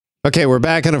Okay, we're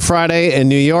back on a Friday, and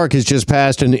New York has just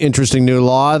passed an interesting new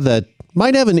law that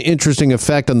might have an interesting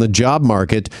effect on the job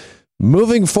market.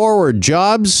 Moving forward,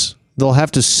 jobs, they'll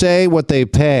have to say what they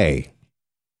pay.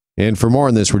 And for more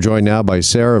on this, we're joined now by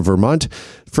Sarah Vermont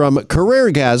from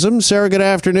CareerGasm. Sarah, good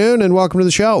afternoon, and welcome to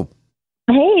the show.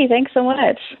 Hey, thanks so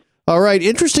much. All right,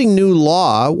 interesting new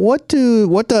law. What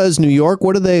does New York,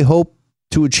 what do they hope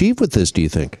to achieve with this, do you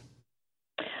think?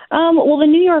 Well, the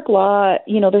New York law,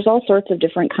 there's all sorts of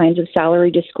different kinds of salary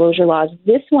disclosure laws.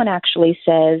 This one actually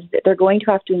says that they're going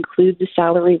to have to include the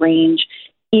salary range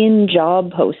in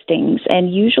job postings.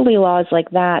 And usually laws like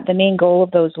that, the main goal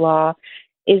of those laws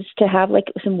is to have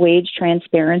some wage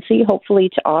transparency, hopefully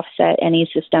to offset any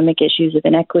systemic issues of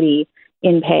inequity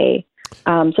in pay.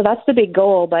 So that's the big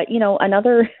goal. But,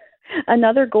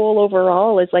 another goal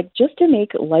overall is just to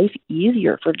make life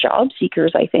easier for job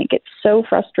seekers. I think it's so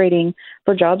frustrating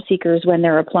for job seekers when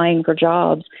they're applying for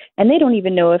jobs and they don't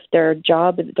even know if their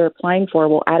job that they're applying for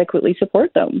will adequately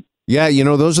support them. Yeah,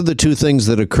 those are the two things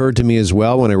that occurred to me as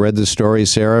well when I read this story,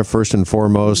 Sarah. First and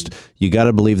foremost, you got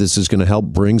to believe this is going to help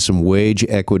bring some wage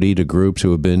equity to groups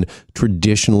who have been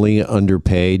traditionally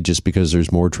underpaid just because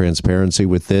there's more transparency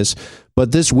with this.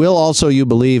 But this will also, you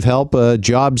believe, help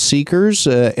job seekers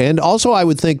and also, I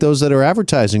would think, those that are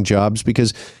advertising jobs,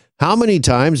 because how many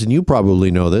times, and you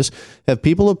probably know this, have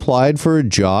people applied for a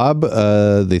job,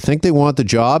 they think they want the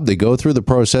job, they go through the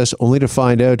process only to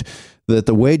find out that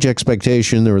the wage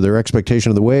expectation or their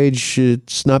expectation of the wage,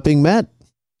 it's not being met.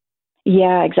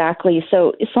 Yeah, exactly.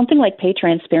 So something like pay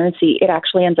transparency, it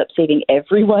actually ends up saving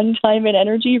everyone time and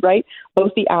energy, right?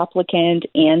 Both the applicant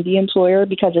and the employer,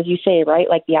 because as you say, right,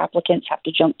 the applicants have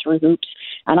to jump through hoops.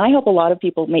 And I help a lot of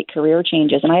people make career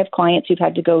changes. And I have clients who've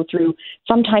had to go through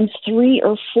sometimes 3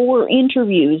 or 4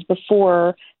 interviews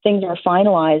before things are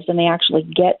finalized and they actually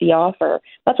get the offer.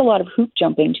 That's a lot of hoop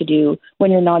jumping to do when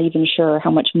you're not even sure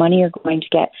how much money you're going to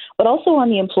get. But also on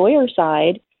the employer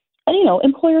side,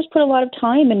 employers put a lot of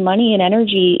time and money and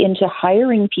energy into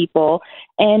hiring people.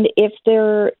 And if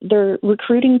they're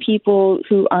recruiting people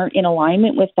who aren't in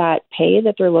alignment with that pay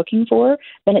that they're looking for,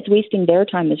 then it's wasting their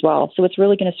time as well. So it's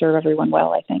really going to serve everyone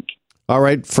well, I think. All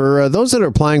right. For those that are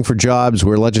applying for jobs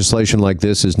where legislation like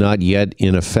this is not yet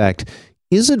in effect,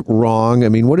 is it wrong? I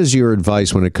mean, what is your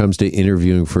advice when it comes to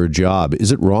interviewing for a job?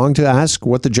 Is it wrong to ask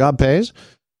what the job pays?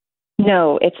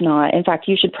 No, it's not. In fact,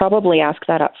 you should probably ask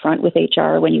that up front with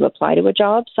HR when you apply to a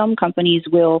job. Some companies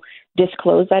will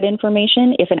disclose that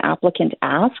information if an applicant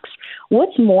asks.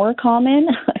 What's more common,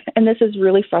 and this is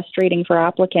really frustrating for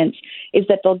applicants, is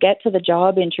that they'll get to the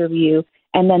job interview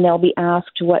and then they'll be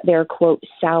asked what their, quote,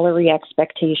 salary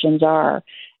expectations are.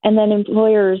 And then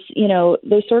employers,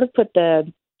 they sort of put the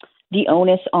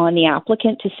onus on the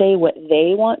applicant to say what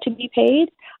they want to be paid.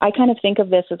 I kind of think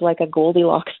of this as like a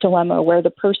Goldilocks dilemma where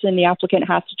the applicant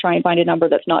has to try and find a number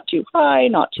that's not too high,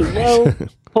 not too low,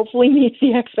 hopefully meets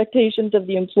the expectations of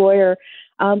the employer,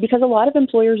 because a lot of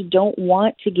employers don't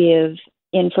want to give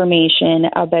information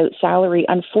about salary,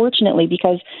 unfortunately,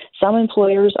 because some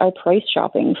employers are price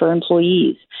shopping for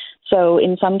employees. So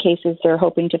in some cases, they're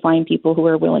hoping to find people who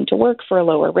are willing to work for a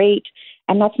lower rate.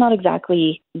 And that's not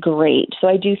exactly great. So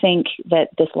I do think that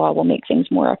this law will make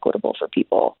things more equitable for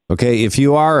people. Okay, if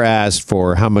you are asked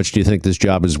for how much do you think this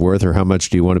job is worth or how much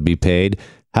do you want to be paid,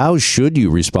 how should you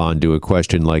respond to a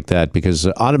question like that? Because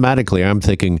automatically I'm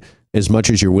thinking as much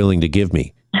as you're willing to give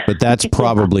me. But that's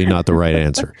probably not the right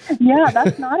answer. Yeah,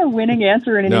 that's not a winning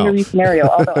answer in an interview scenario.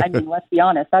 Although, let's be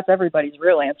honest, that's everybody's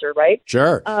real answer, right?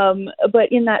 Sure.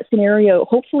 But in that scenario,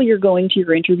 hopefully you're going to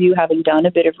your interview having done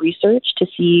a bit of research to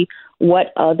see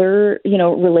what other,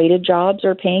 related jobs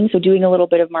are paying. So doing a little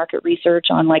bit of market research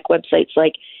on websites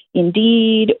like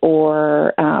Indeed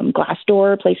or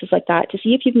Glassdoor, places like that, to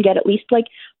see if you can get at least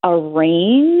a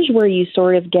range where you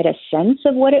sort of get a sense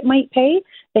of what it might pay.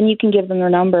 Then you can give them their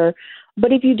number.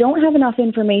 But if you don't have enough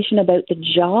information about the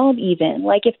job, even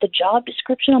if the job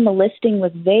description on the listing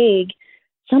was vague,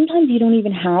 sometimes you don't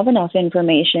even have enough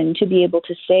information to be able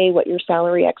to say what your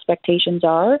salary expectations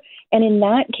are. And in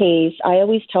that case, I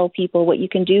always tell people what you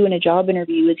can do in a job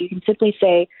interview is you can simply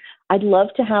say, I'd love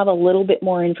to have a little bit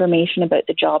more information about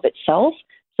the job itself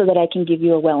so that I can give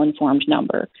you a well-informed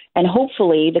number. And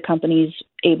hopefully the company's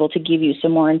able to give you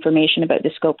some more information about the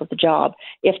scope of the job.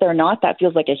 If they're not, that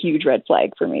feels like a huge red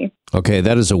flag for me. Okay,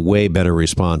 that is a way better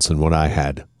response than what I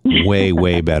had. Way,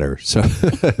 way better. So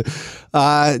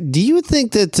do you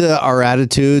think that our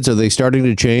attitudes, are they starting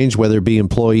to change, whether it be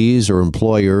employees or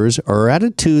employers? Our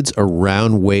attitudes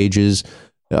around wages,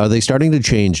 are they starting to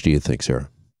change, do you think, Sarah?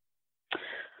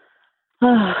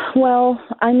 Well,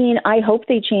 I mean, I hope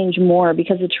they change more,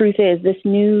 because the truth is this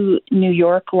new New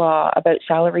York law about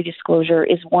salary disclosure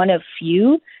is one of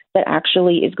few that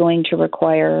actually is going to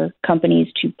require companies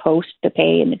to post the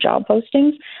pay in the job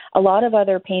postings. A lot of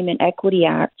other payment equity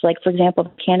acts, like, for example,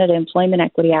 the Canada Employment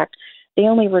Equity Act, they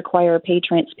only require pay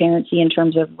transparency in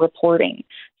terms of reporting.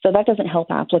 So that doesn't help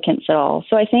applicants at all.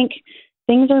 So I think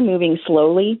things are moving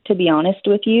slowly, to be honest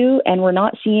with you, and we're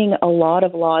not seeing a lot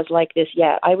of laws like this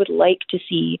yet. I would like to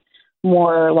see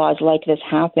more laws like this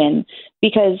happen,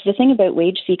 because the thing about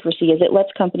wage secrecy is it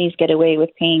lets companies get away with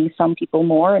paying some people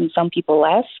more and some people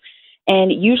less.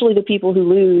 And usually the people who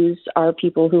lose are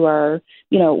people who are,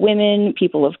 women,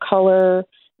 people of color,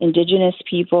 Indigenous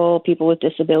people, people with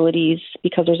disabilities,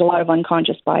 because there's a lot of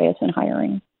unconscious bias in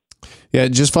hiring. Yeah,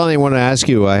 just finally, I want to ask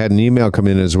you, I had an email come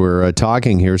in as we're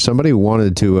talking here. Somebody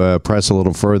wanted to press a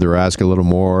little further, ask a little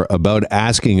more about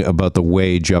asking about the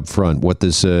wage up front, what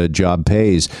this job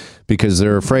pays, because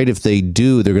they're afraid if they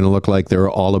do, they're going to look like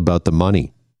they're all about the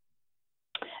money.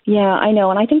 Yeah, I know.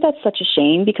 And I think that's such a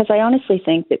shame, because I honestly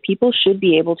think that people should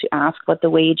be able to ask what the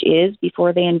wage is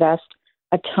before they invest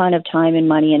a ton of time and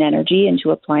money and energy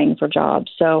into applying for jobs.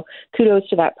 So kudos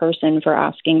to that person for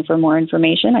asking for more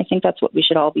information. I think that's what we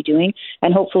should all be doing.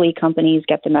 And hopefully companies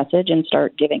get the message and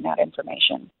start giving that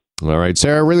information. All right,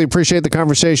 Sarah, really appreciate the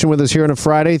conversation with us here on a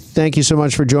Friday. Thank you so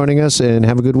much for joining us, and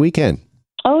have a good weekend.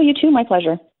 Oh, you too. My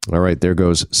pleasure. All right, there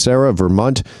goes Sarah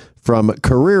Vermont from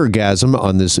CareerGasm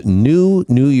on this new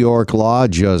New York law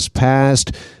just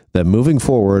passed that moving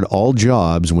forward, all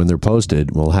jobs, when they're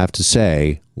posted, will have to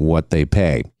say what they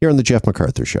pay. Here on the Jeff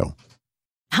MacArthur Show.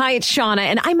 Hi, it's Shauna,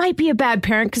 and I might be a bad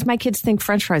parent because my kids think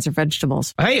French fries are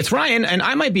vegetables. Hey, it's Ryan, and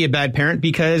I might be a bad parent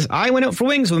because I went out for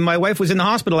wings when my wife was in the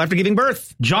hospital after giving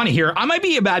birth. Johnny here. I might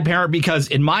be a bad parent because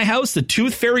in my house, the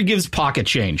tooth fairy gives pocket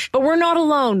change. But we're not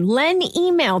alone. Len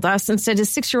emailed us and said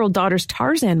his 6-year-old daughter's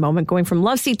Tarzan moment going from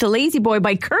love seat to lazy boy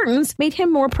by curtains made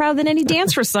him more proud than any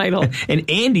dance recital. And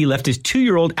Andy left his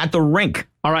 2-year-old at the rink.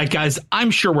 All right, guys,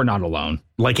 I'm sure we're not alone.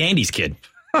 Like Andy's kid.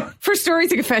 For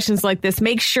stories and confessions like this,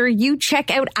 make sure you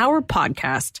check out our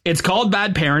podcast. It's called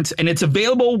Bad Parents, and it's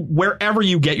available wherever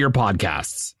you get your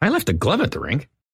podcasts. I left a glove at the rink.